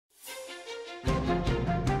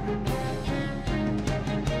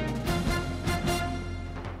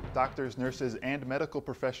Doctors, nurses, and medical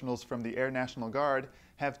professionals from the Air National Guard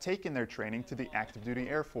have taken their training to the active duty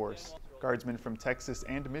Air Force. Guardsmen from Texas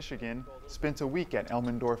and Michigan spent a week at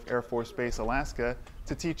Elemendorf Air Force Base, Alaska,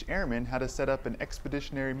 to teach airmen how to set up an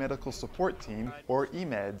Expeditionary Medical Support team, or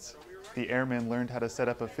EMEDS. The airmen learned how to set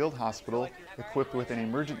up a field hospital equipped with an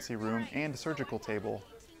emergency room and surgical table.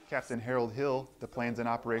 Captain Harold Hill, the Plans and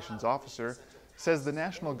Operations Officer, says the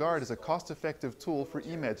National Guard is a cost-effective tool for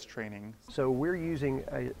EMEDS training. So we're using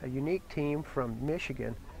a unique team from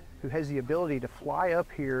Michigan who has the ability to fly up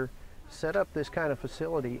here, set up this kind of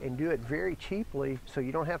facility, and do it very cheaply, so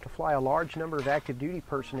you don't have to fly a large number of active duty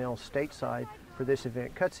personnel stateside for this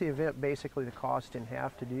event. Cuts the event basically the cost in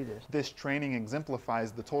half to do this. This training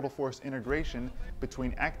exemplifies the total force integration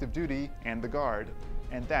between active duty and the Guard.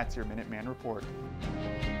 And that's your Minuteman Report.